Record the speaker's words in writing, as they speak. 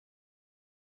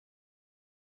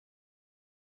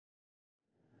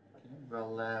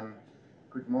Well,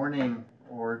 good morning,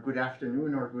 or good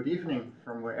afternoon, or good evening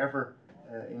from wherever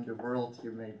in the world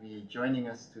you may be joining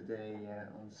us today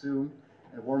on Zoom.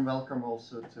 A warm welcome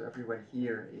also to everyone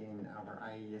here in our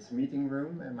IES meeting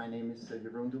room. My name is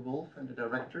Jeroen de Wolf. I'm the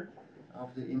director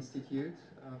of the Institute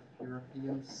of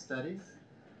European Studies.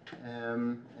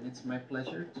 And it's my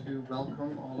pleasure to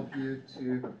welcome all of you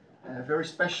to a very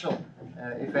special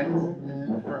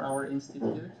event for our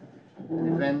institute. An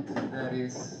event that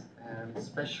is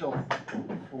special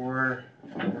for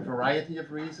a variety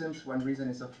of reasons. One reason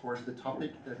is, of course, the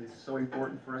topic that is so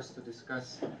important for us to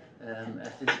discuss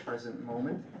at this present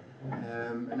moment.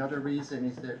 Another reason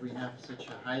is that we have such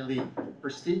a highly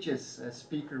prestigious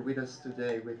speaker with us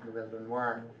today with Noëlle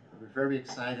Lenoir. We're very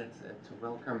excited to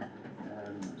welcome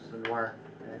Lenoir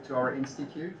to our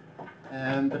institute.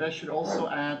 But I should also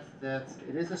add that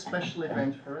it is a special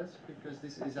event for us because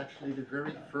this is actually the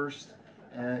very first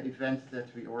event that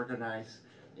we organize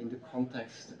in the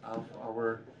context of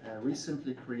our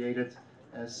recently created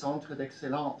Centre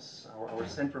d'Excellence, our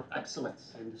Center of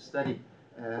Excellence in the study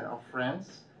of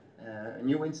France, a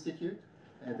new institute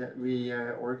that we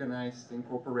organized in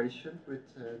cooperation with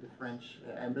the French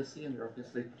Embassy, and we're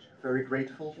obviously very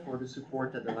grateful for the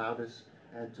support that allowed us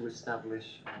to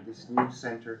establish this new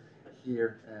center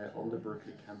here on the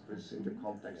Berkeley campus in the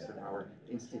context of our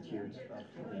Institute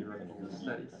of European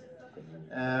Studies.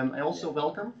 I also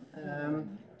welcome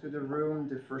to the room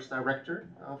the first director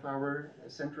of our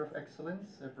Center of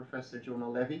Excellence, Professor Jonah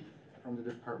Levy from the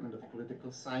Department of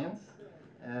Political Science.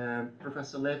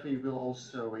 Professor Levy will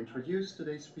also introduce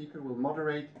today's speaker, will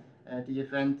moderate the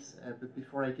event, but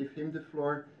before I give him the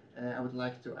floor, I would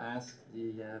like to ask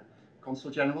the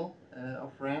Consul General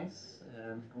of France,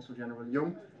 Consul General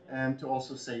Jung, to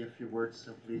also say a few words,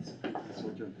 so please,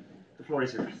 Consul Jung, the floor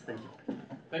is yours. Thank you.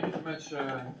 Thank you so much,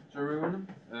 Jeroen,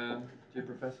 dear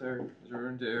Professor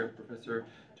Jeroen, dear Professor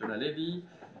Jonah Levy,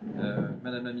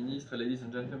 Madame la Ministre, ladies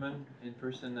and gentlemen, in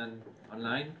person and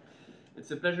online.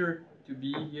 It's a pleasure to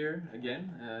be here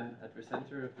again at the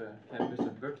center of the campus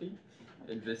of Berkeley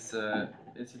in this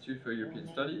Institute for European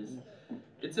Studies.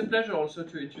 It's a pleasure also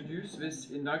to introduce this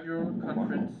inaugural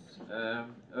conference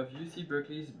of UC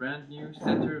Berkeley's brand new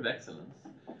Center of Excellence,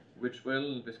 which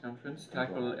will, this conference,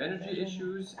 tackle energy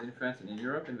issues in France and in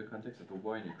Europe in the context of the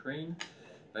war in Ukraine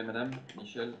by Madame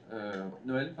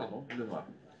Noëlle Lenoir.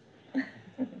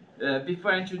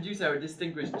 Before I introduce our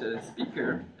distinguished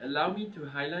speaker, allow me to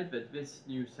highlight that this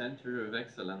new Center of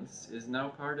Excellence is now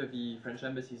part of the French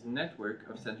Embassy's network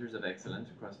of Centers of Excellence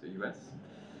across the US.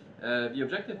 The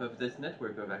objective of this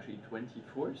network of actually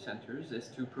 24 centers is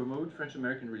to promote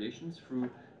French-American relations through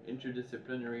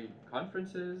interdisciplinary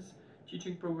conferences,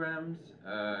 teaching programs,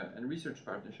 and research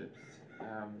partnerships,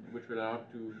 which will allow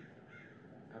to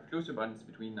have closer bonds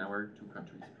between our two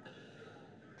countries.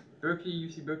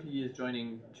 UC Berkeley is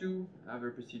joining two other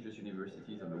prestigious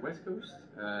universities on the West Coast,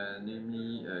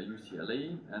 namely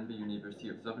UCLA and the University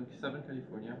of Southern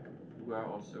California,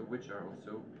 which are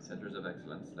also centers of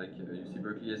excellence, like UC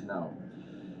Berkeley is now.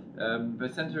 The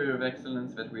Center of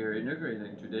Excellence that we are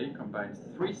inaugurating today combines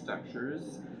three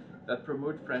structures that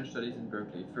promote French studies in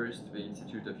Berkeley. First, the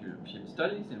Institute of European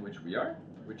Studies, in which we are,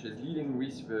 which is leading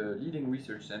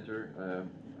research center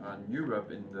on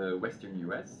Europe in the Western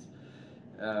US.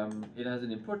 It has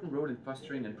an important role in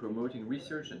fostering and promoting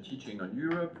research and teaching on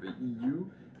Europe, the EU,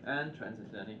 and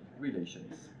transatlantic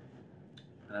relations.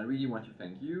 And I really want to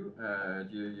thank you,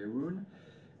 dear Jeroen,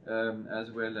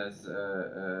 as well as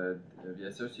the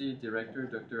Associate Director,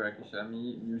 Dr.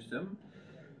 Akishami Newsom,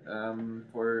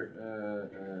 for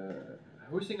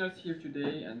hosting us here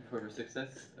today and for the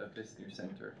success of this new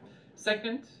center.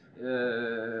 Second,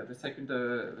 the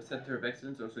Center of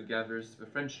Excellence also gathers the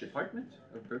French department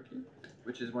of Berkeley,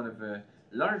 which is one of the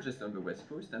largest on the West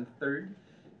Coast. And third,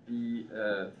 the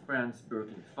France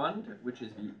Berkeley Fund, which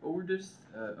is the oldest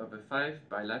of the 5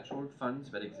 bilateral funds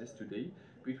that exist today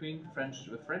between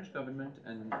the French government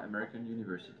and American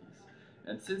universities.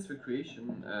 And since the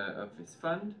creation of this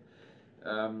fund,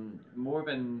 more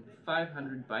than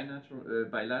 500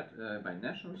 binational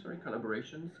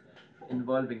collaborations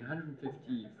involving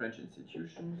 150 French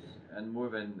institutions and more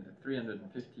than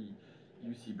 350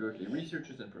 UC Berkeley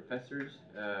researchers and professors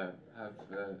have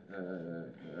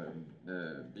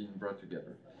been brought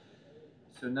together.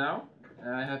 So now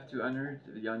I have the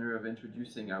honor of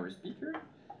introducing our speaker.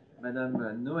 Madame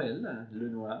Noëlle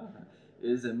Lenoir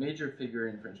is a major figure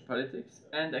in French politics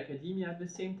and academia at the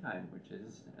same time, which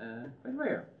is quite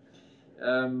rare.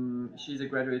 She's a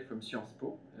graduate from Sciences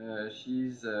Po.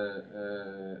 She's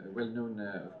a well-known,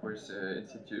 of course,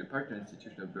 partner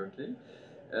institution of Berkeley.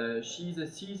 She's a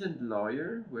seasoned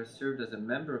lawyer who has served as a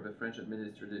member of the French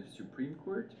Administrative Supreme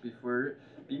Court before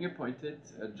being appointed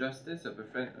a justice of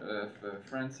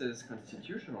France's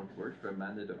Constitutional Court for a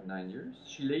mandate of 9 years.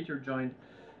 She later joined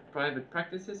private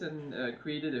practices and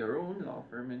created her own law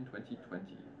firm in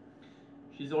 2020.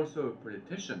 She's also a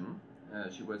politician.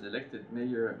 She was elected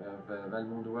mayor of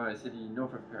Valmondois, a city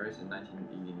north of Paris, in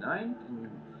 1989, and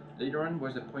later on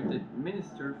was appointed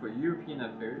Minister for European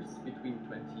Affairs between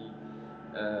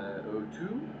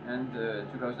 2002 and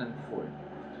 2004.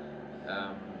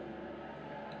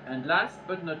 And last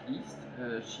but not least,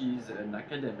 she's an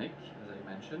academic, as I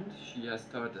mentioned. She has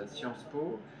taught at Sciences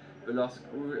Po, the law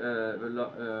school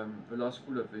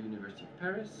of the University of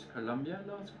Paris, Columbia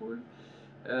Law School,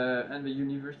 and the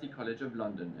University College of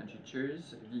London, and she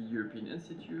chairs the European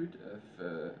Institute of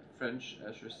the French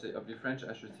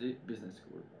HEC Business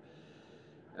School.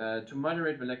 To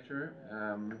moderate the lecture,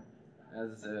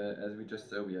 as we just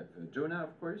saw, we have Jonah,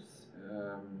 of course,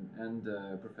 and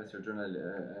Professor Jonah.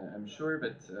 I'm sure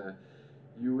that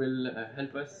you will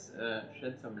help us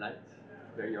shed some light.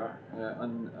 There you are,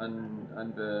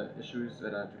 on the issues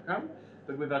that are to come.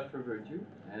 But without further ado,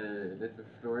 let the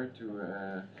floor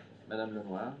to Madame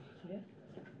Lenoir.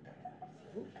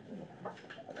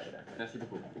 Merci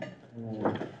beaucoup.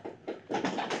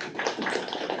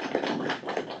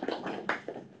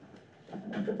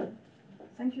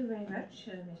 Thank you very much,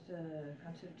 Mr.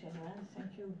 Consul General.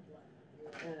 Thank you,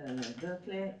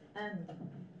 Berkeley and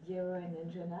Diego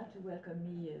and Jonah, to welcome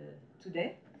me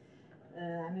today.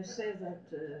 I must say that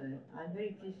I'm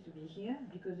very pleased to be here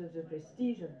because of the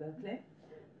prestige of Berkeley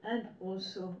and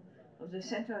also of the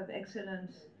Center of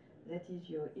Excellence that is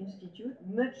your institute,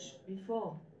 much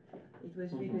before it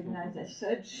was recognized as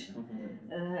such,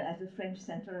 as a French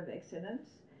Center of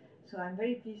Excellence. So I'm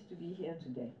very pleased to be here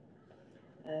today.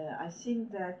 I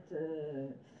think that,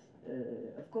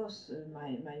 of course,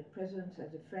 my presence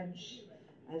as a French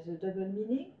has a double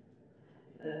meaning.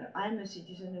 I'm a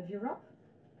citizen of Europe,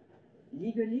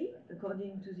 legally,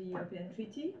 according to the European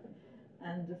Treaty,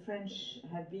 and the French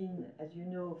have been, as you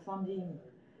know, founding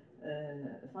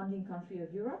country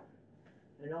of Europe,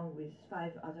 along with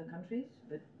 5 other countries,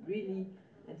 but really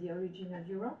at the origin of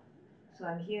Europe. So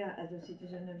I'm here as a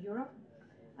citizen of Europe.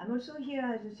 I'm also here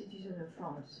as a citizen of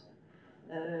France,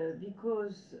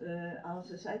 because our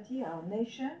society, our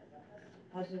nation,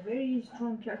 has a very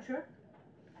strong culture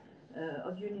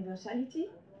of universality,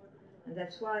 and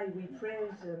that's why we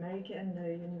praise American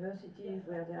universities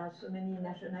where there are so many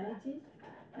nationalities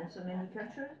and so many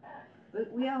cultures.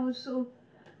 But we are also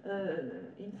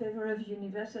in favor of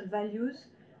universal values,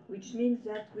 which means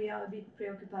that we are a bit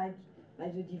preoccupied by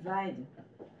the divide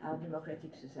our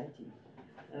democratic society,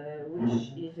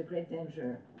 which is a great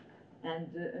danger.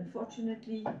 And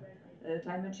unfortunately,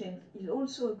 climate change is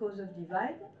also a cause of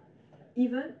divide,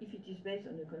 even if it is based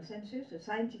on a consensus, a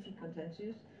scientific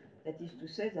consensus, that is to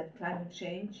say that climate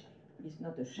change is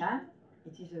not a sham,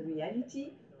 it is a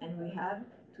reality, and we have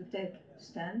to take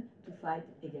stand to fight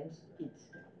against it.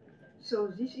 So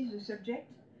this is the subject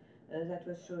that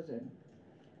was chosen,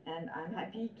 and I'm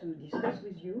happy to discuss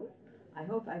with you. I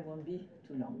hope I won't be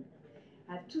too long.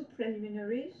 I have 2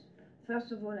 preliminaries.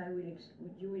 First of all,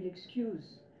 you will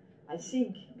excuse, I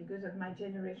think, because of my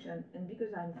generation and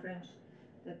because I'm French,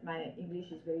 that my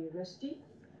English is very rusty,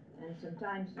 and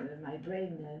sometimes my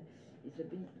brain is a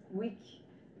bit weak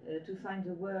to find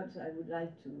the words I would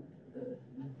like to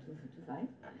find.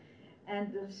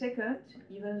 And second,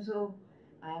 even though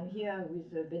I am here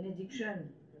with the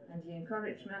benediction and the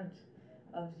encouragement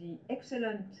of the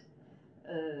excellent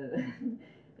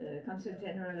Consul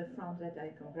General of France, that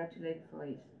I congratulate for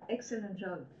his excellent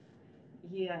job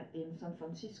here in San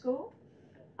Francisco,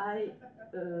 I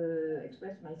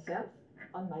express myself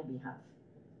on my behalf.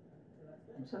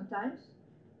 And sometimes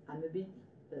I'm a bit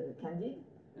candid,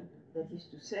 that is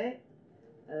to say,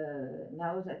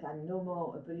 now that I'm no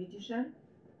more a politician,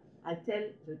 I tell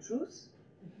the truth,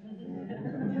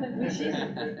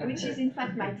 which is in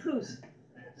fact my truth.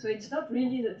 So it's not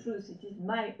really the truth, it is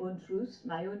my own truth,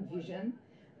 my own vision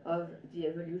of the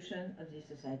evolution of this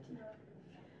society.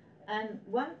 And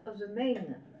one of the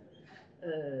main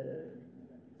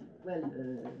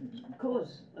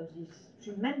cause of this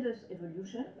tremendous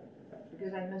evolution,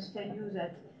 because I must tell you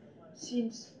that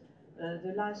since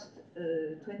the last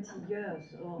 20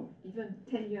 years or even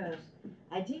 10 years,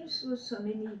 I didn't see so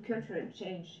many cultural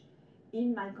change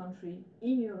in my country,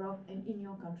 in Europe, and in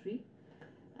your country.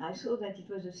 I saw that it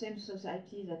was the same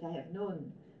society that I have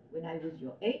known when I was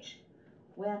your age,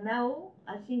 where now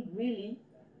I think really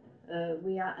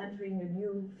we are entering a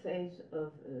new phase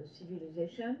of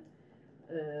civilization,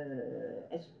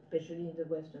 especially in the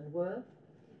Western world.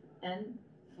 and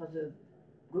for the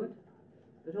good,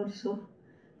 but also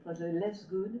for the less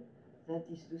good, that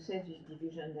is to say, this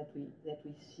division that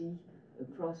we see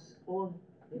across all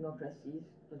democracies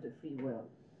of the free world.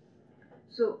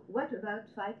 So what about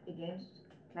fight against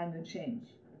climate change,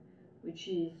 which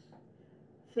is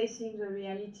facing the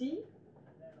reality,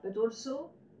 but also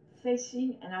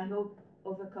facing, and I hope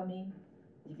overcoming,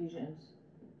 divisions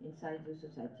inside the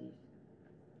societies?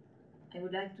 I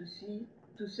would like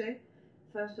to say,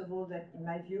 first of all, that in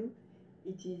my view,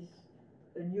 it is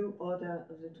a new order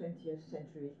of the 20th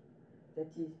century that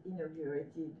is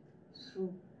inaugurated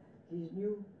through these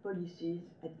new policies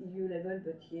at EU level,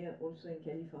 but here also in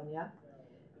California,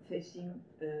 facing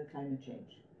climate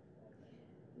change.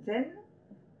 Then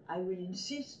I will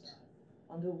insist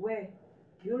on the way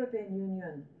the European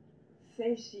Union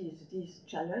faces this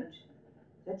challenge,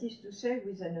 that is to say,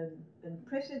 with an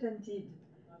unprecedented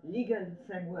legal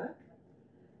framework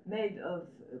made of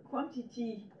a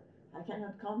quantity, I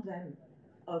cannot count them,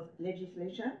 of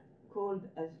legislation, called,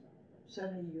 as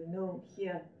certainly you know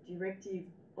here, directive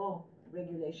or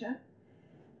regulation.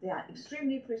 They are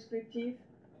extremely prescriptive,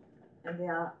 and they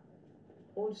are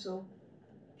also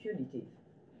punitive.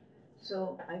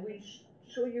 So I will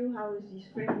show you how this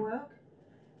framework,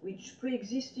 which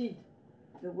pre-existed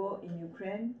the war in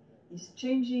Ukraine, is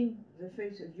changing the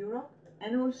face of Europe,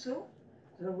 and also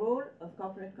the role of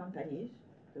corporate companies,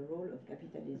 the role of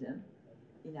capitalism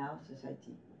in our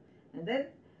society. And then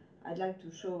I'd like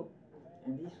to show,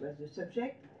 and this was the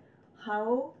subject,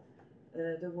 how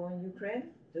the war in Ukraine,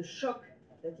 the shock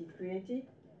that it created,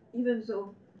 even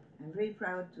though I'm very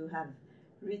proud to have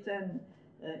written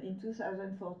in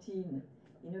 2014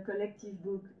 in a collective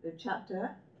book a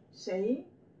chapter saying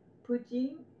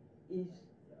Putin is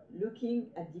looking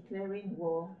at declaring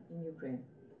war in Ukraine.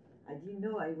 I didn't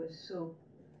know I was so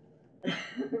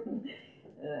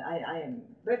I am,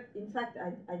 but in fact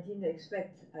I didn't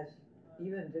expect, as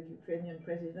even the Ukrainian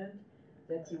president,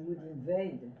 that he would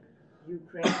invade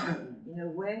Ukraine in a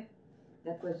way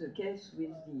that was the case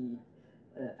with the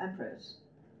emperors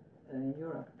in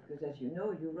Europe, because as you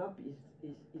know, Europe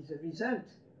is a result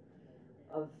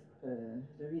of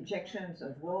the rejections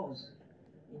of wars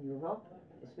in Europe,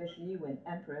 especially when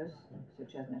emperors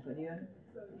such as Napoleon,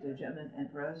 the German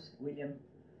emperors, William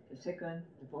II,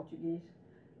 the Portuguese,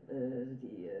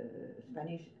 the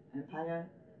Spanish Empire,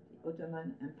 the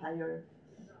Ottoman Empire,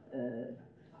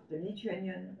 the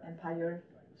Lithuanian Empire.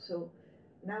 So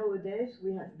nowadays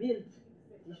we have built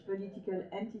this political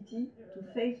entity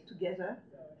to face together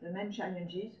the main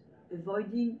challenges,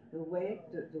 avoiding the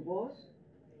wars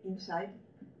inside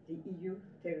the EU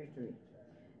territory.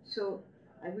 So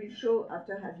I will show,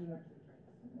 after having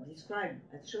described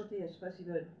as shortly as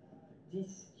possible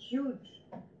this huge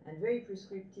and very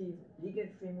prescriptive legal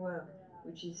framework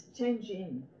which is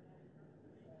changing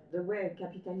the way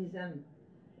capitalism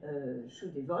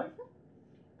should evolve,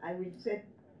 I will say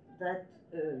that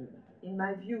in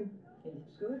my view, and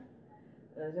it's good,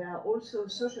 there are also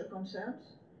social concerns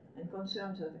and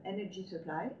concerns of energy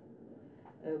supply,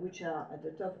 which are at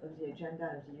the top of the agenda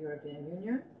of the European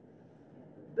Union.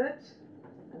 But,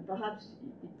 and perhaps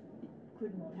it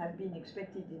couldn't have been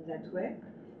expected in that way,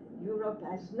 Europe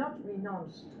has not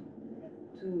renounced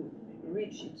to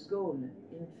reach its goal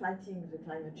in fighting the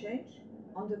climate change.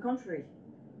 On the contrary,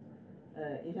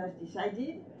 it has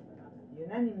decided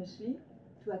unanimously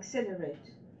to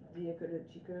accelerate the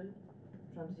ecological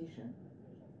transition.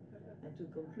 And to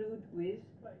conclude with,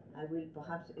 I will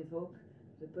perhaps evoke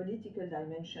the political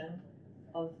dimension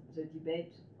of the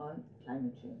debate on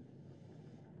climate change.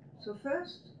 So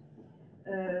first,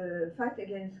 fight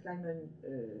against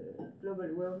global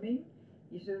warming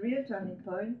is a real turning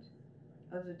point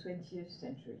of the 20th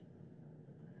century.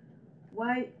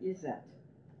 Why is that?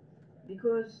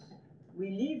 Because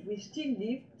we still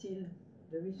live till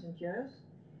the recent years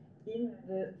in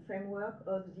the framework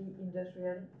of the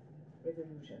Industrial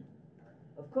Revolution.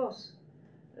 Of course,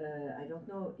 I don't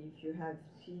know if you have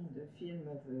seen the film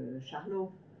of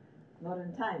Charlot,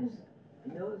 Modern Times.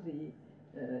 You know, the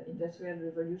Industrial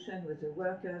Revolution with the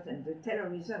workers and the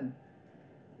terrorism,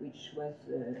 which was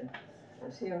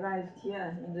theorized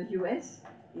here in the US.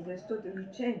 It has totally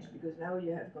changed because now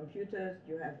you have computers,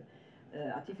 you have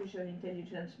artificial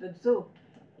intelligence, but though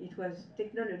it was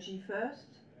technology first,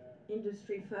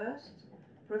 industry first,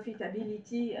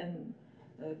 profitability and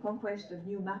conquest of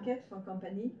new markets for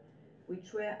companies,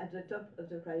 which were at the top of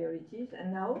the priorities,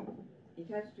 and now it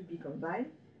has to be combined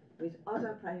with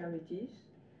other priorities,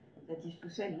 that is to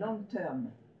say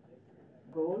long-term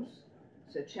goals,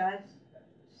 such as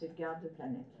safeguard the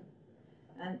planet.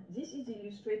 And this is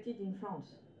illustrated in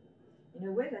France in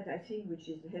a way that I think which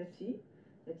is healthy,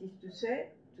 That is to say,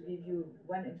 to give you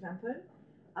one example,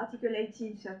 Article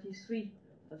 1833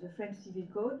 of the French Civil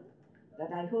Code,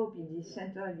 that I hope in this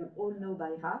center you all know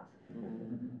by heart,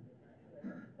 in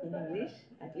English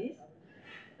at least,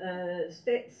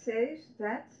 says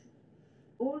that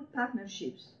all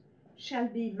partnerships shall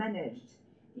be managed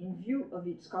in view of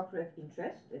its corporate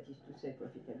interest, that is to say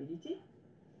profitability,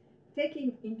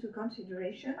 taking into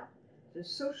consideration the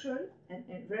social and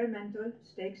environmental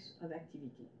stakes of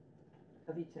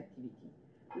its activity,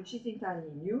 which is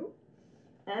entirely new,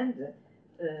 and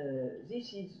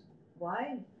this is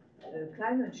why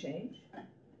climate change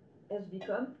has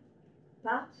become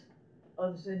part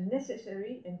of the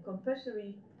necessary and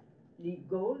compulsory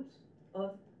goals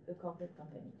of a corporate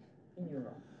company in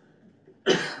Europe.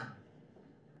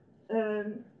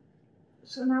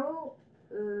 So now,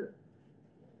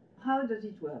 how does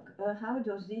it work? How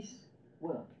does this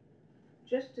work?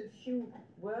 Just a few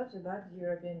words about the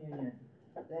European Union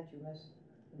that you must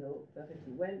know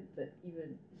perfectly well, but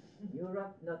even in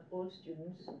Europe, not all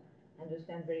students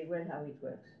understand very well how it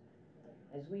works.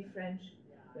 As we French,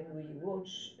 when we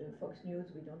watch Fox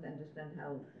News, we don't understand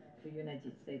how the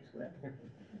United States works.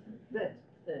 But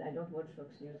I don't watch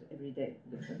Fox News every day,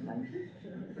 but sometimes.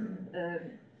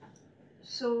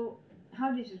 So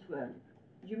how does it work?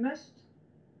 You must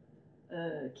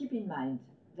keep in mind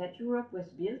that Europe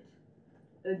was built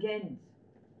against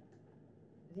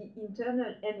the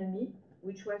internal enemy,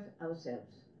 which was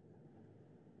ourselves.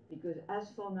 Because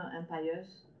as former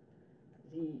empires,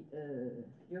 the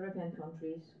European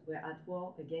countries were at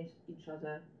war against each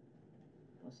other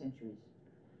for centuries.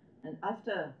 And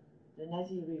after the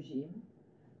Nazi regime,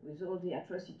 with all the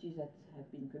atrocities that have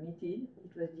been committed,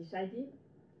 it was decided,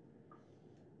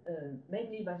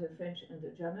 mainly by the French and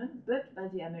the German, but by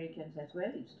the Americans as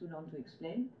well, it's too long to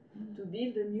explain, to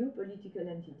build a new political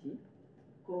entity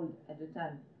called, at the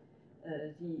time,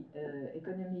 the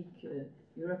Economic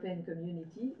European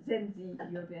Community, then the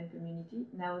European Community,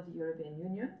 now the European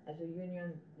Union, as a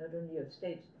union not only of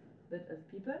states but of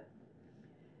people,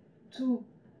 to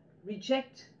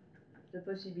reject the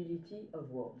possibility of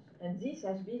wars. And this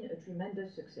has been a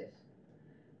tremendous success.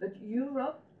 But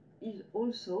Europe is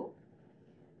also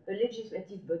a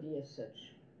legislative body as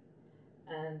such,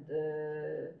 and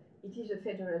it is a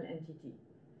federal entity.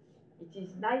 It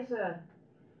is neither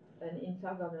an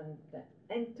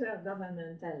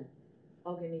intergovernmental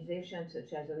organization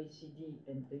such as OECD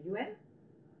and the UN,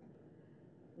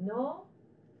 nor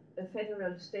a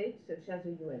federal state such as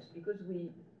the US, because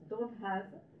we don't have,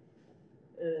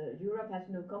 Europe has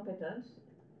no competence,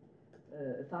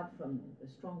 apart from a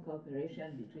strong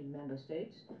cooperation between member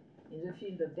states, in the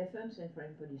field of defense and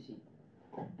foreign policy.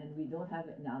 And we don't have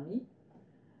an army,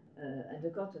 and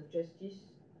the Court of Justice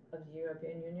of the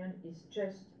European Union is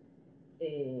just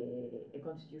a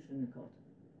constitutional court,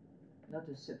 not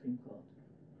a Supreme Court.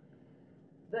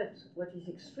 But what is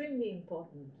extremely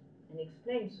important and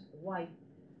explains why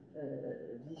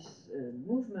this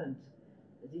movement,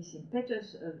 this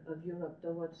impetus of Europe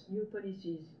towards new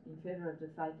policies in favor of the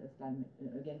fight of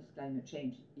against climate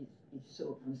change is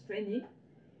so constraining,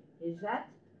 is that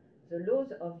the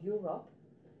laws of Europe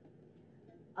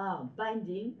are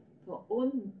binding for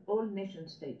all nation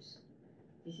states.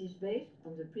 This is based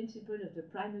on the principle of the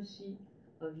primacy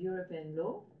of European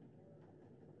law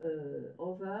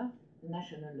over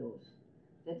national laws.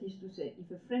 That is to say, if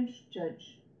a French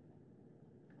judge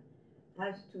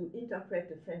has to interpret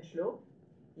a French law,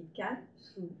 it can,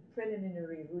 through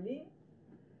preliminary ruling,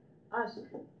 ask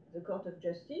the Court of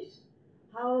Justice,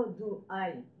 how do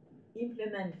I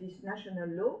implement this national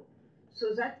law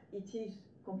so that it is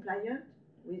compliant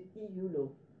with EU law?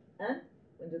 And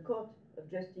when the Court of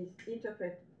Justice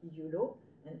interprets EU law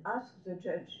and asks the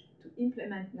judge to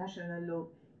implement national law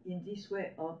in this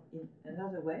way or in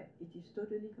another way, it is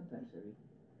totally compulsory.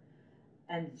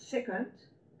 And second,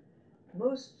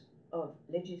 most of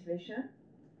legislation,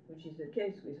 which is the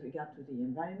case with regard to the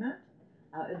environment,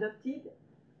 are adopted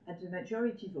at the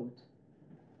majority vote,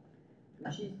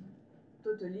 which is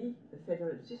totally a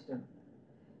federal system.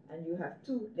 And you have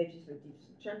two legislative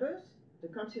chambers, the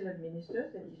Council of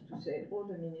Ministers, that is to say all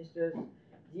the ministers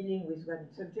dealing with one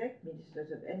subject,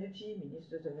 ministers of energy,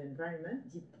 ministers of environment,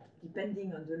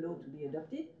 depending on the law to be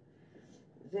adopted.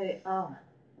 They are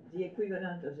the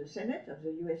equivalent of the Senate, of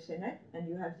the US Senate, and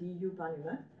you have the EU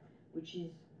Parliament, which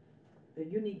is a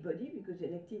unique body because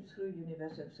elected through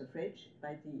universal suffrage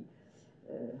by the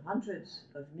hundreds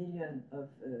of millions of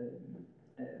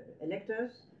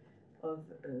electors of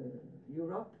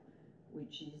Europe,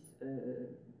 which is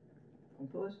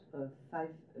composed of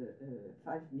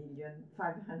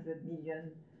 500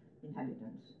 million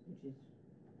inhabitants, which is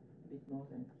a bit more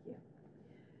than here.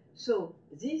 So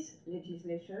these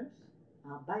legislations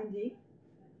are binding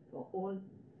for all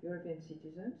European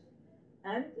citizens,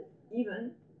 and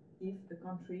even if a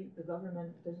country, a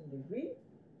government doesn't agree,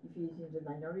 if it is in the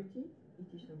minority, it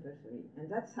is compulsory. And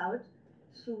that's how it,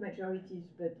 through majorities,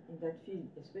 but in that field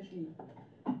especially,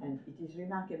 and it is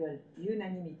remarkable,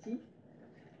 unanimity,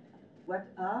 what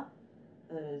are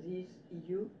these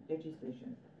EU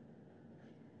legislation.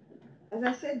 As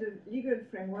I said, the legal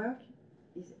framework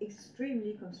is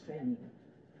extremely constraining.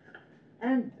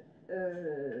 And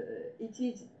it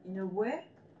is, in a way,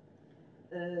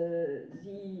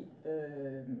 the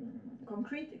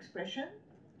concrete expression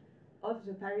of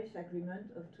the Paris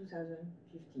Agreement of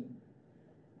 2015.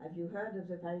 Have you heard of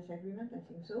the Paris Agreement? I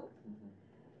think so.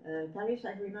 Paris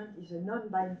Agreement is a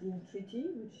non-binding treaty,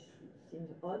 which seems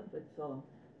odd, but for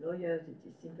lawyers it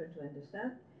is simple to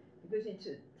understand, because it's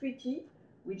a treaty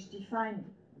which defines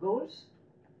goals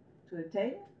to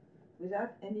attain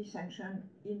without any sanction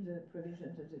in the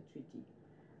provisions of the treaty.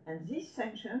 And these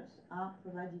sanctions are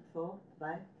provided for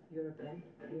by European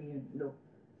Union law.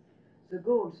 The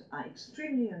goals are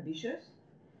extremely ambitious.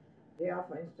 They are,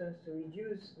 for instance, to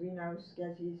reduce greenhouse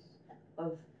gases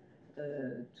of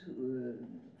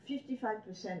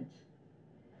 55%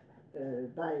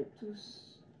 by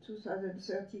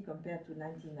 2030 compared to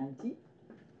 1990,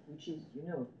 which is, you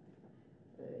know,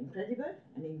 incredible,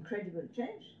 an incredible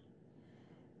change.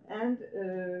 And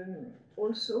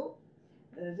also,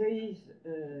 there is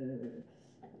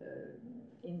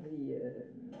in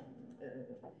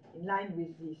line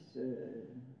with this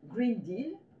Green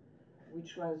Deal,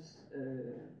 which was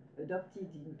adopted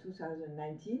in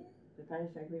 2019, the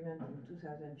Paris Agreement in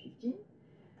 2015,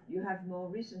 you have more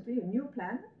recently a new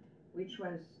plan, which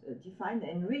was defined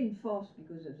and reinforced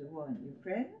because of the war in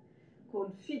Ukraine,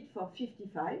 called Fit for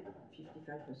 55,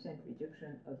 55%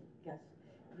 reduction of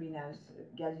greenhouse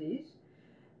gases,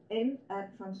 aimed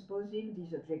at transposing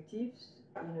these objectives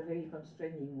in a very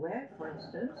constraining way. For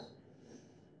instance,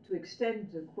 to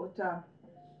extend the quota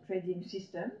trading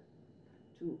system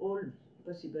to all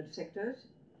possible sectors,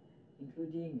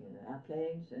 including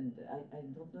airplanes, and I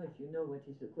don't know if you know what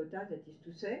is the quota, that is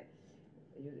to say,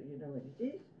 you know what it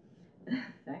is,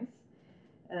 thanks.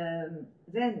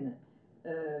 Then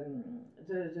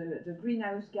the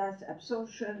greenhouse gas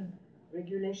absorption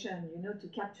regulation, you know, to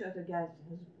capture the gas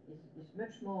is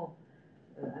much more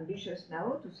ambitious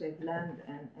now, to save land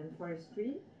and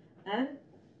forestry, and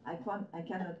I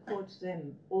cannot quote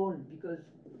them all because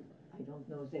I don't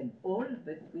know them all,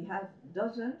 but we have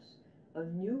dozens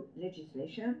of new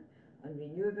legislation on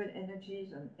renewable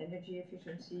energies, on energy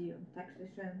efficiency, on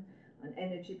taxation, on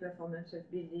energy performance of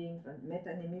buildings, on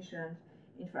methane emissions,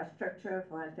 infrastructure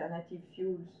for alternative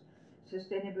fuels,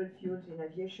 sustainable fuels in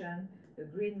aviation, a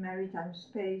green maritime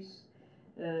space,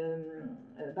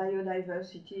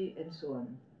 biodiversity, and so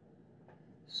on.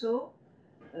 So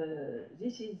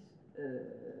this is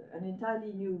an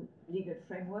entirely new legal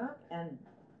framework, and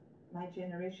my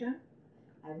generation,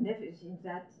 I've never seen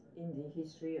that in the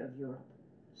history of Europe.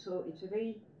 So it's a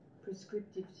very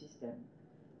prescriptive system.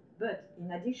 But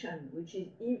in addition, which is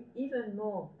even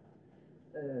more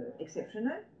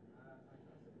exceptional,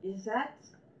 is that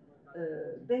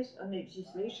based on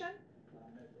legislation,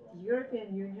 the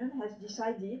European Union has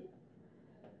decided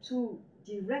to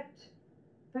direct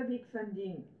public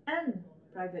funding and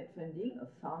private funding of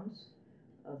funds,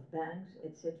 of banks,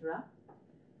 etc.,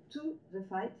 to the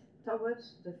fight,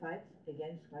 towards the fight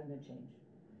against climate change.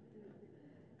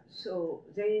 So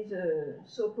there is a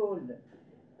so-called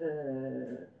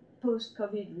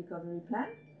post-COVID recovery plan,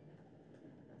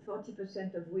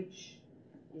 40% of which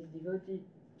is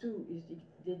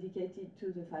dedicated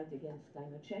to the fight against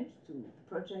climate change, to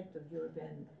project of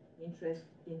European interest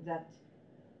in that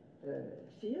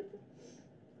field.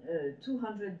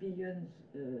 200 billion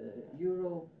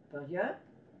euro per year.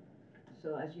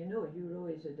 So as you know, euro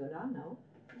is a dollar now.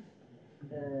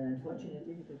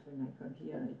 Unfortunately, because when I come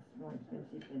here, it's more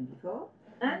expensive than before.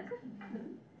 And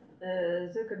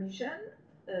the Commission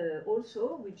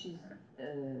also, which is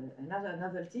another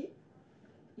novelty,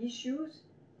 issues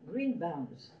green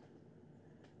bonds.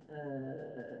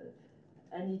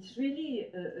 And it's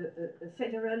really a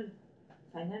federal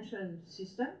financial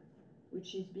system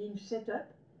which is being set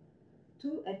up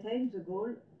to attain the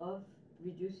goal of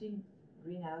reducing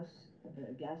greenhouse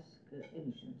gas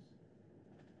emissions.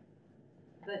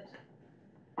 But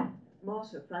more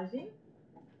surprising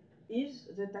is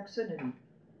the taxonomy.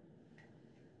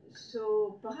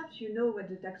 So perhaps you know what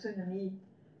the taxonomy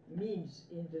means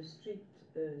in the strict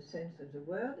sense of the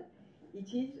word.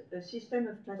 It is a system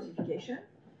of classification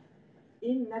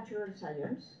in natural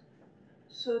science,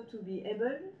 so to be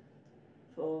able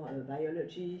for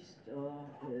biologists or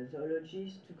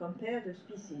zoologists to compare the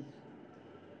species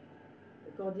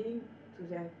according to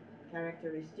their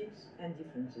characteristics and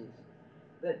differences.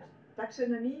 But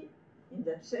taxonomy, in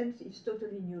that sense, is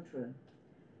totally neutral.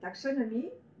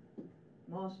 Taxonomy,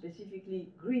 more specifically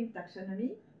green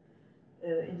taxonomy,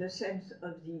 in the sense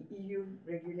of the EU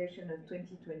regulation of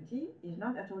 2020, is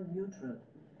not at all neutral,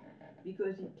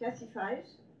 because it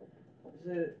classifies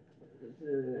the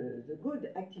good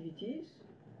activities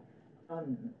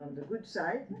on the good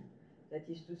side, that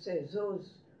is to say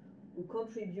those who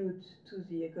contribute to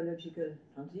the ecological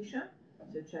transition,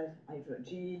 such as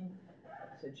hydrogen,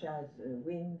 such as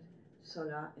wind,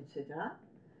 solar, etc.,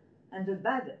 and the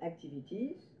bad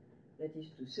activities, that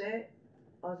is to say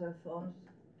other forms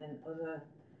and other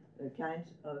kinds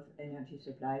of energy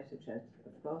supply, such as,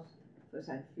 of course,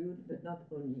 fossil fuel, but not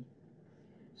only.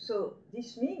 So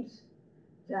this means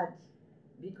that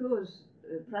because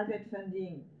private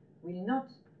funding will not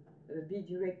be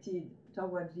directed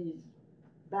towards these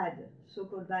bad,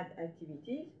 so-called bad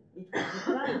activities, it will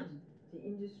deprive the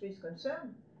industries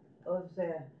concerned of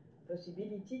their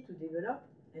possibility to develop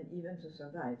and even to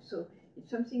survive. So it's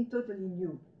something totally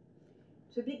new.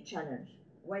 It's a big challenge.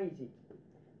 Why is it?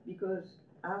 Because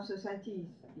our society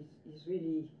is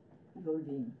really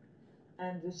evolving,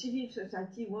 and the civil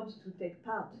society wants to take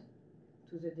part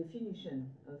to the definition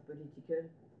of political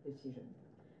decision.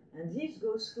 And this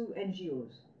goes through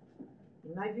NGOs,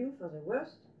 in my view, for the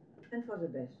worst and for the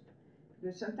best.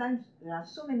 Because sometimes there are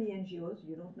so many NGOs,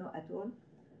 you don't know at all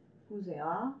who they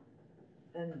are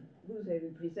and who they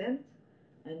represent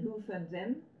and who funds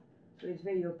them, so it's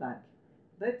very opaque.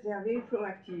 But they are very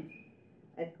proactive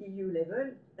at EU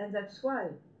level, and that's why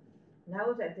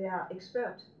now that they are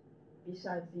experts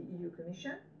besides the EU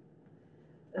Commission,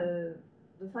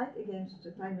 the fight against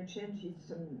climate change is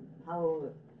somehow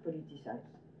politicized.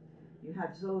 You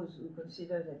have those who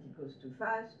consider that it goes too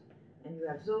fast, and you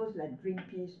have those like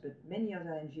Greenpeace, but many other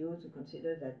NGOs who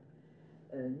consider that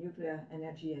nuclear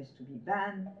energy has to be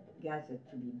banned, gas has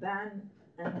to be banned,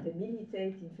 and they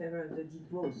militate in favor of the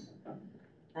degrowth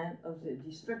and of the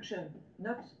destruction,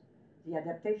 not the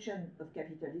adaptation of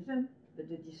capitalism, but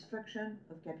the destruction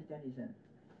of capitalism.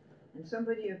 And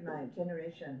somebody of my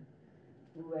generation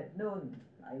who had known,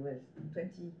 I was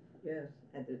 20 years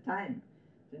at the time,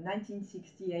 the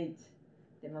 1968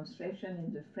 demonstration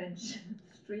in the French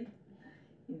street,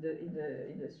 in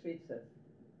the streets of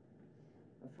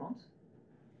France.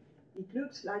 It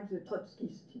looks like the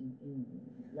Trotskyist,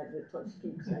 like the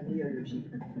Trotskyist ideology,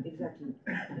 exactly.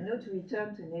 You know, to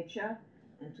return to nature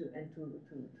and to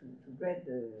breed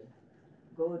the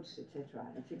goats, etc.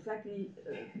 It's exactly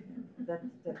that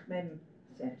même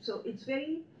sense. So it's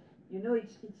very, you know,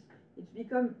 it's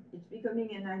becoming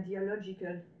an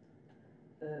ideological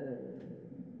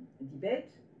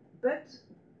debate. But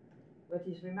what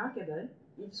is remarkable,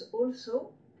 it's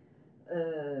also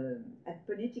at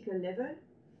political level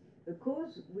a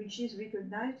cause which is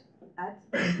recognized as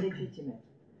legitimate.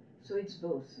 So it's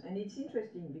both, and it's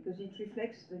interesting because it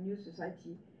reflects the new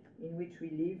society in which we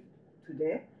live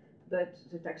today. But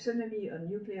the taxonomy on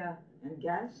nuclear and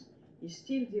gas is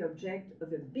still the object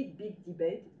of a big, big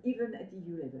debate, even at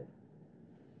EU level.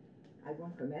 I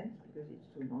won't comment because it's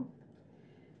too long.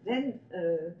 Then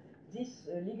this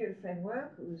legal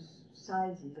framework, whose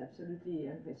size is absolutely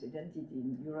unprecedented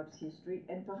in Europe's history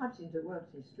and perhaps in the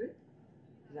world's history,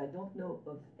 because I don't know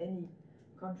of any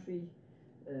country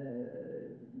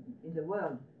in the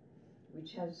world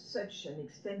which has such an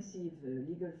extensive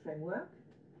legal framework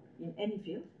in any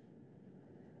field.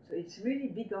 So it's really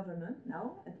big government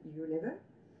now at EU level.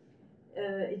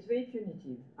 It's very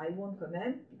punitive. I won't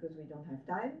comment because we don't have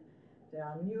time. There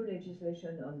are new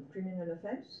legislation on criminal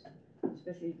offense,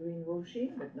 especially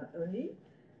greenwashing, but not only.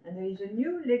 And there is a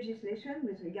new legislation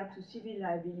with regard to civil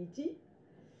liability,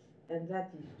 and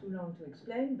that is too long to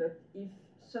explain, but if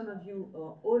some of you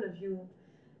or all of you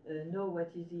know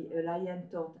what is the Alliance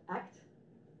Tort Act,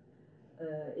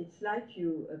 it's like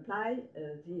you apply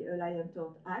the Alliance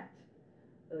Tort Act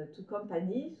to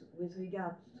companies with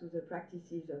regard to the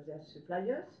practices of their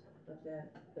suppliers, of their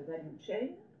value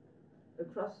chain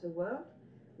across the world,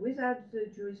 without the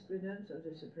jurisprudence of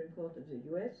the Supreme Court of the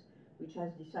US, which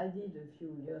has decided a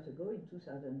few years ago, in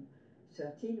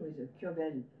 2013, with the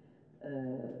Kurbel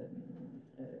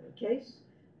case,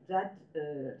 that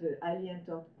the Alien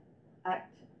Tort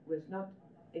Act was not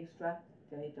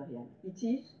extraterritorial. It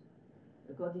is,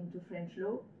 according to French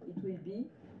law, it will be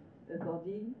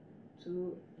according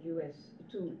to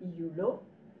EU law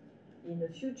in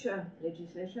a future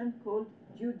legislation called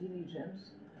due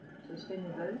diligence,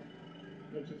 sustainable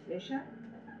legislation,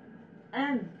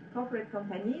 and corporate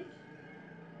companies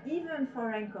even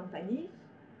foreign companies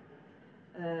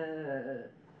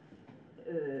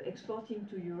exporting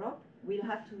to Europe will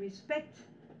have to respect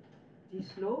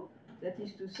this law, that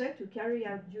is to say, to carry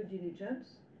out due diligence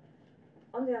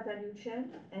on their value chain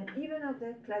and even of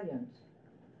their clients.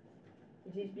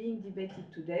 It is being debated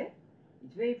today.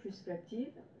 It's very prescriptive,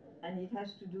 and it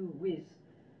has to do with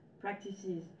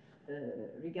practices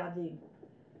regarding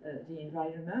the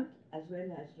environment as well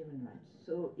as human rights.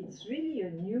 So it's really a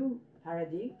new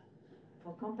paradigm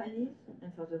for companies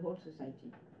and for the whole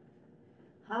society.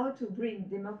 How to bring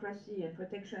democracy and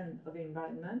protection of the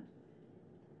environment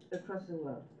across the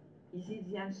world. Is it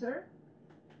the answer?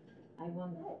 I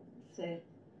won't say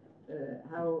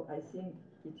how I think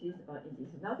it is or it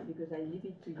is not, because I leave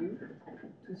it to you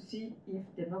to see if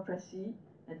democracy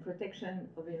and protection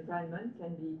of the environment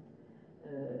can be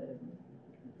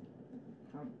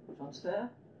transferred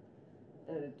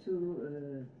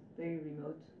to very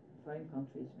remote foreign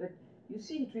countries. But you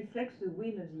see, it reflects the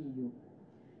will of the EU.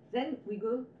 Then we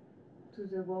go to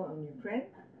the war on Ukraine,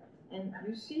 and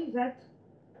you see that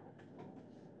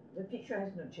the picture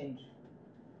has not changed.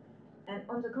 And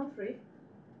on the contrary,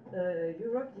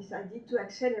 Europe decided to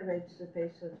accelerate the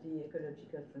pace of the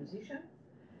ecological transition,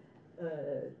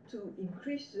 to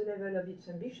increase the level of its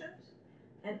ambitions,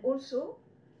 and also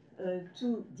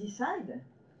to decide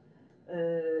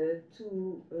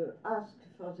to ask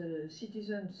for the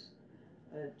citizens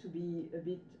to be a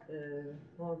bit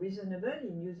more reasonable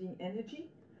in using energy,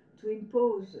 to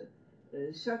impose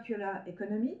a circular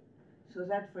economy, so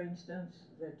that, for instance,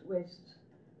 that waste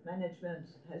management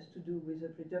has to do with the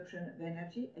production of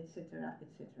energy, etc.,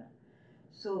 etc.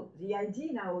 So the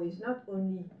idea now is not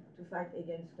only to fight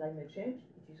against climate change,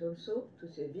 it is also to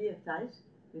sever ties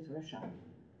with Russia.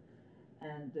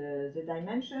 And the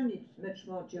dimension is much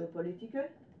more geopolitical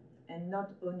and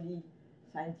not only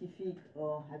scientific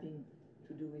or having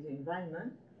to do with the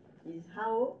environment, is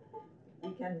how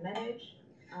we can manage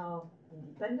our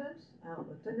independence, our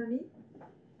autonomy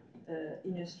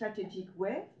in a strategic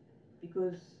way,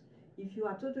 because if you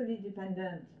are totally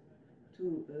dependent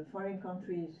to foreign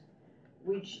countries,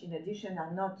 which in addition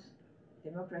are not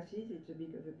democracies, it's a bit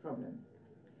of a problem.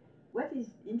 What is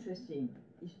interesting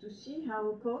is to see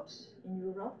how courts in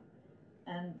Europe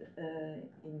and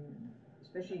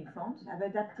especially in France have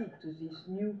adapted to this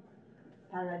new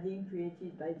paradigm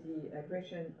created by the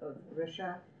aggression of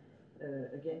Russia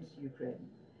against Ukraine.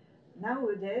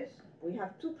 Nowadays, we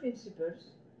have two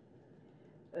principles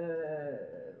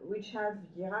which have,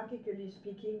 hierarchically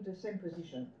speaking, the same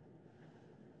position.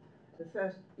 The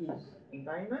first is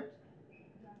environment,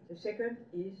 the second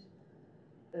is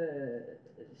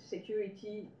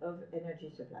security of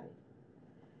energy supply.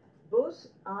 Both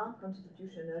are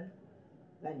constitutional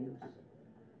values at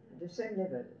the same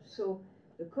level. So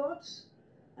the courts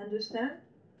understand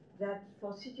that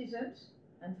for citizens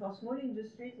and for small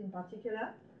industries in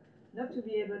particular, not to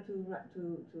be able to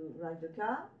ride the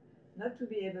car, not to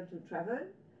be able to travel,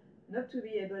 not to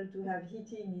be able to have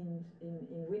heating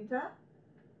in winter,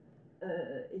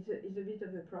 is a bit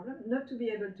of a problem. Not to be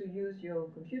able to use your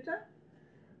computer,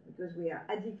 because we are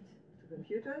addicted to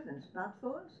computers and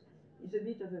smartphones, is a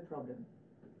bit of a problem.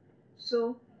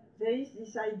 So there is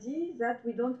this idea that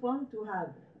we don't want to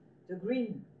have the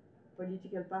green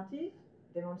political parties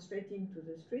demonstrating to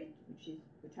the street,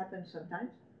 which happens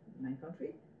sometimes in my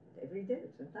country, every day,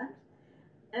 but sometimes,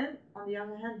 and on the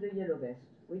other hand, the yellow vest.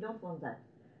 We don't want that.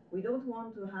 We don't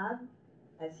want to have,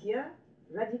 as here,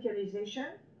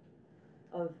 radicalization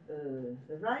of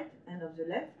the right and of the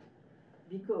left,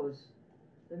 because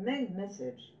the main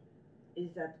message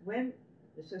is that when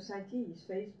the society is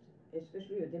faced,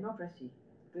 especially a democracy,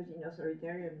 because in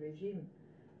authoritarian regime,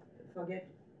 forget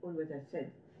all what I said,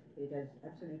 it has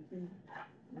absolutely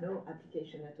no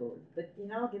application at all. But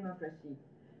in our democracy,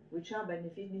 which are by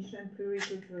definition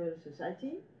pluricultural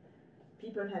society,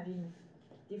 people having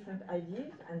different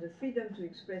ideas and the freedom to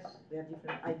express their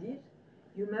different ideas,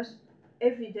 you must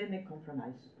every day make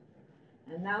compromise.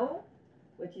 And now,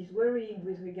 what is worrying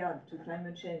with regard to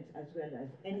climate change as well as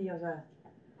any other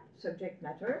subject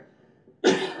matter,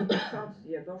 in France,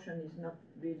 the abortion is not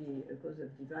really a cause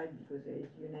of divide because there is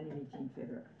unanimity in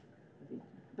favor of it,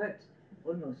 but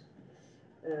almost.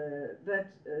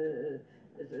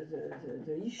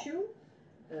 The issue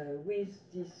with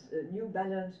this new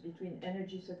balance between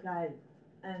energy supply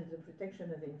and the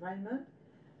protection of the environment,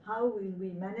 how will we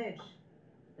manage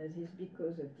this big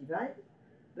cause of divide?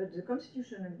 But the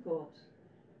Constitutional Court,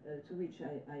 to which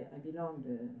I belonged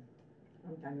a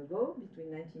long time ago,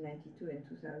 between 1992 and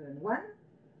 2001,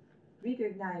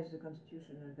 recognized the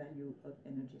constitutional value of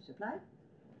energy supply,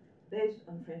 based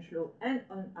on French law and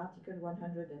on Article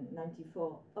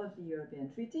 194 of the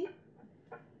European Treaty,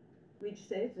 which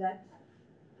says that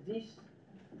this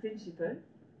principle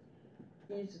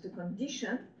is the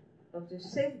condition of the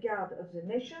safeguard of the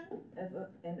nation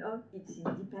and of its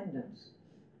independence.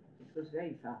 It goes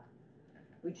very far,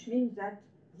 which means that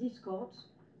these courts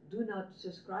do not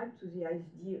subscribe to the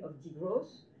idea of degrowth,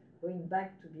 going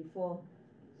back to before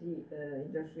the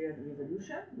Industrial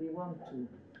Revolution. We want to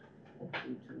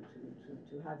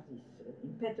have this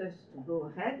impetus to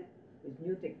go ahead with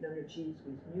new technologies,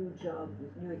 with new jobs,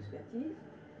 with new expertise.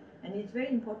 And it's very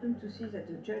important to see that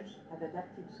the judge have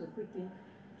adapted so quickly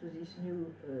to this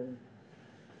new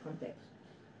context.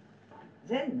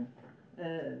 Then,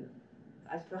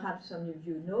 as perhaps some of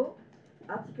you know,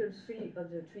 Article 3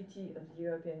 of the Treaty of the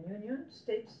European Union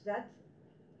states that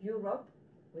Europe,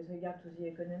 with regard to the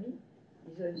economy,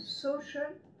 is a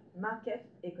social market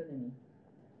economy.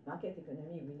 Market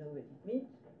economy, we know what it means.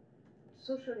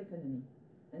 Social economy.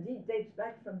 And it dates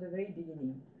back from the very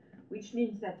beginning, which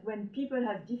means that when people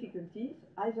have difficulties,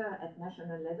 either at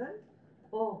national level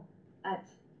or at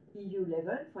EU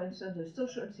level, for instance, the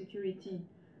social security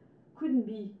couldn't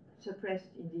be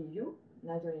suppressed in the EU,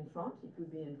 neither in France, it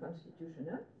would be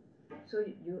unconstitutional. So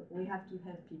we have to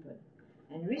help people.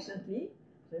 And recently,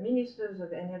 the ministers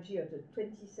of energy of the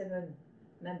 27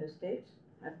 member states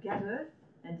have gathered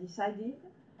and decided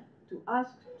to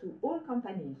ask to all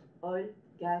companies, oil,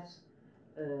 gas,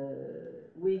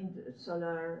 wind,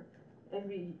 solar,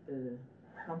 every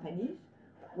companies,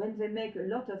 when they make a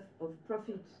lot of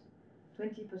profits,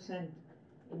 20%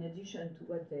 in addition to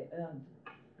what they earned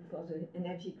before the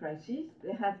energy crisis,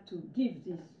 they have to give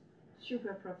this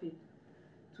super profit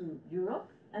to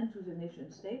Europe and to the nation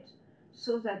states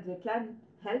so that they can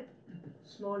help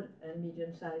small and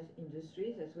medium-sized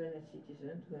industries as well as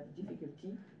citizens who have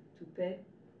difficulty to pay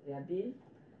their bill,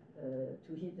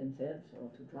 to heat themselves or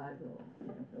to drive or I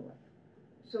don't know what.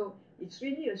 So it's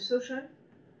really a social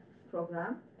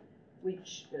program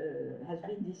which has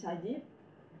been decided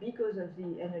because of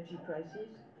the energy crisis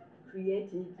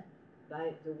created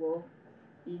by the war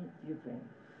in Ukraine.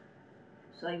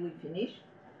 So I will finish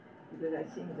because I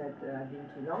think that I've been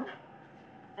too long.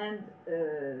 And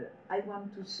I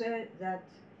want to say that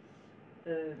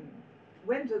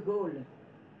when the goal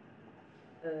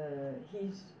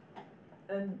is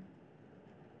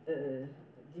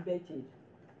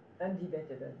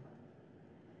undebatable,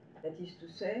 that is to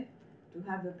say, to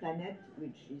have a planet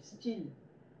which is still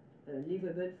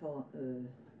livable for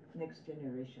next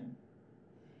generation.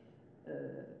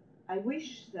 I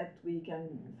wish that we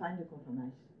can find a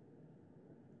compromise.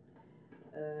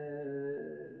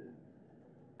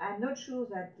 I'm not sure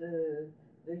that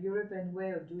the European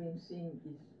way of doing things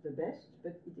is the best,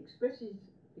 but it expresses,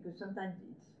 because sometimes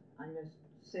it's, I must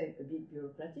say, a bit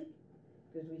bureaucratic,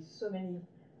 because with so many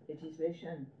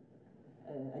legislation,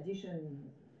 addition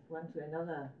one to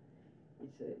another,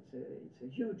 it's a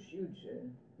huge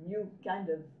new kind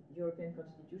of European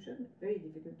constitution, very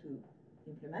difficult to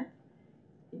implement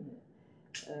in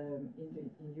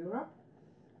Europe.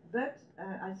 But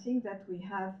I think that we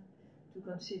have to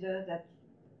consider that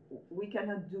we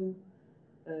cannot do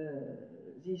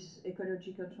this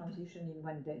ecological transition in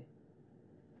one day.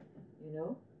 You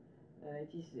know, there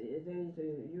is a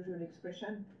usual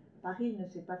expression: Paris ne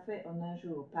s'est pas fait en un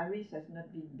jour. Paris has not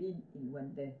been built in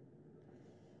one day.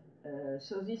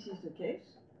 So this is the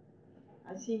case.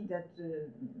 I think that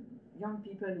young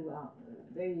people who are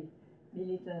very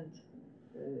militant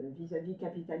vis-à-vis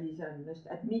capitalism must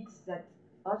admit that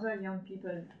other young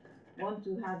people want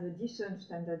to have a decent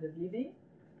standard of living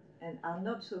and are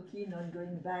not so keen on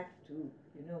going back to,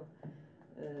 you know,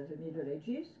 the Middle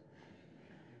Ages,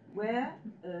 where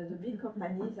the big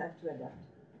companies have to adapt,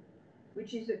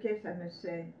 which is the case, I must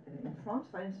say, in France.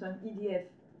 For instance, EDF,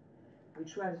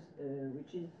 which was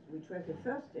the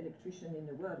first electrician in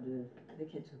the world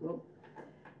decades ago,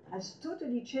 has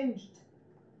totally changed.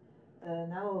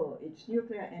 Now it's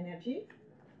nuclear energy,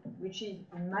 which is,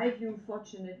 in my view,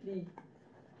 fortunately,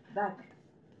 back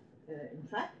in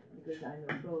track, because I'm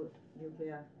a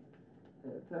pro-nuclear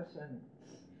person.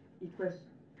 It was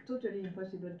totally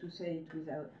impossible to say it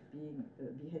without being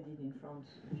beheaded in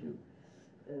France a few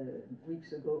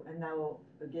weeks ago, and now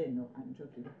again, no, I'm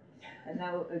joking. And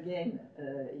now again,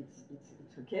 it's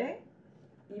okay,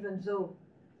 even though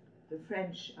the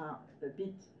French are a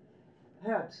bit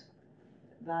hurt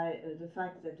by the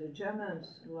fact that the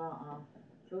Germans, who are our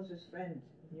closest friends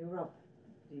in Europe,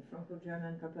 the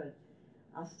Franco-German couple,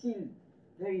 are still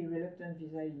very reluctant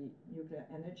vis-à-vis nuclear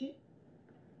energy,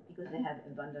 because they have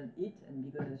abandoned it and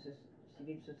because the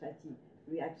civil society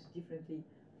reacts differently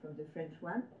from the French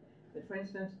one. But for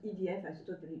instance, EDF has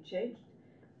totally changed.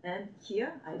 And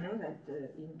here, I know that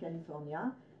in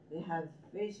California, they have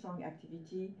very strong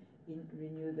activity in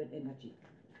renewable energy.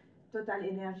 Total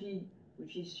Energy,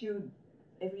 which is sued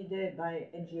every day by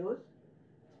NGOs,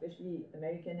 especially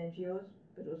American NGOs,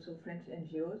 but also French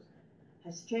NGOs,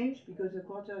 has changed because a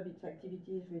quarter of its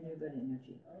activity is renewable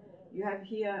energy. You have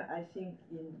here, I think,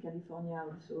 in California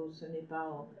also, Sonepa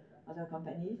or other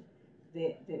companies,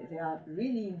 they are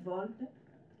really involved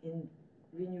in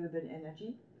renewable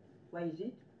energy. Why is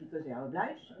it? Because they are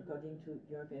obliged according to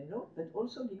European law, but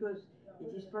also because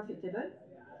it is profitable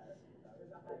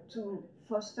to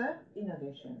foster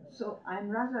innovation. So I'm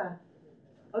rather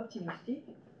optimistic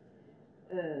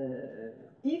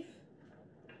if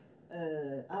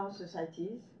our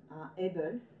societies are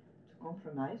able to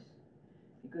compromise,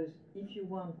 because if you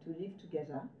want to live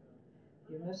together,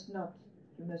 you must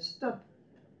stop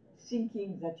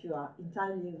thinking that you are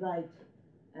entirely right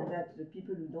and that the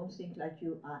people who don't think like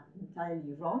you are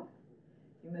entirely wrong.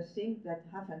 You must think that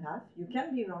half and half. You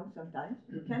can be wrong sometimes,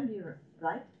 you can be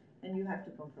right, and you have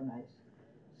to compromise.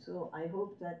 So I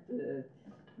hope that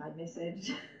my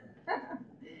message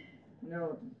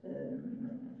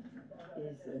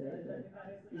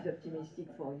is optimistic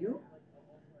for you,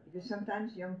 because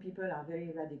sometimes young people are very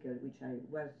radical, which I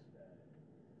was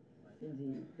in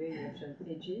the very ancient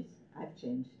ages. I've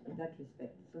changed in that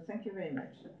respect. So thank you very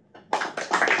much.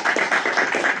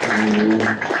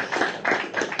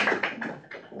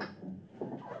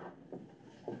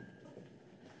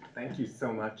 Thank you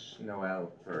so much,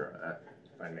 Noëlle, for,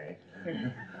 if I may,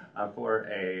 for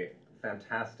a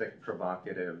fantastic,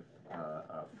 provocative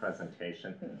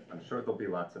presentation. I'm sure there'll be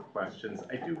lots of questions.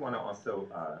 I do want to also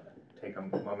take a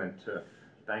moment to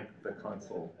thank the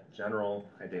Consul General,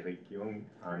 Frédéric Jung,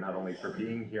 not only for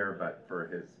being here, but for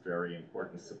his very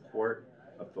important support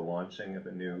of the launching of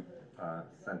a new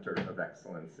Center of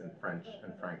Excellence in French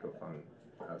and Francophone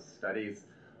Studies.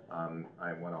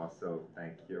 I want to also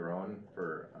thank Jeroen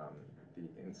for the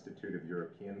Institute of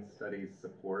European Studies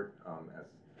support as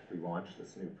we launch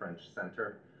this new French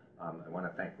center. I want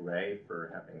to thank Ray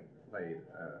for having played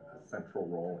a central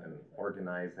role in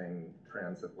organizing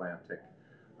transatlantic,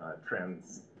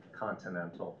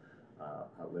 transcontinental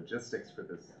logistics for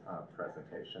this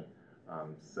presentation.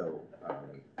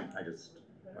 I just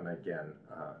want to again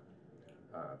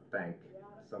thank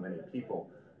so many people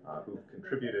who've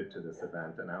contributed to this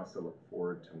event, and I also look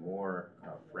forward to more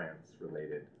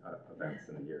France-related events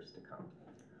in the years to come.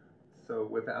 So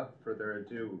without further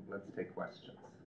ado, let's take questions.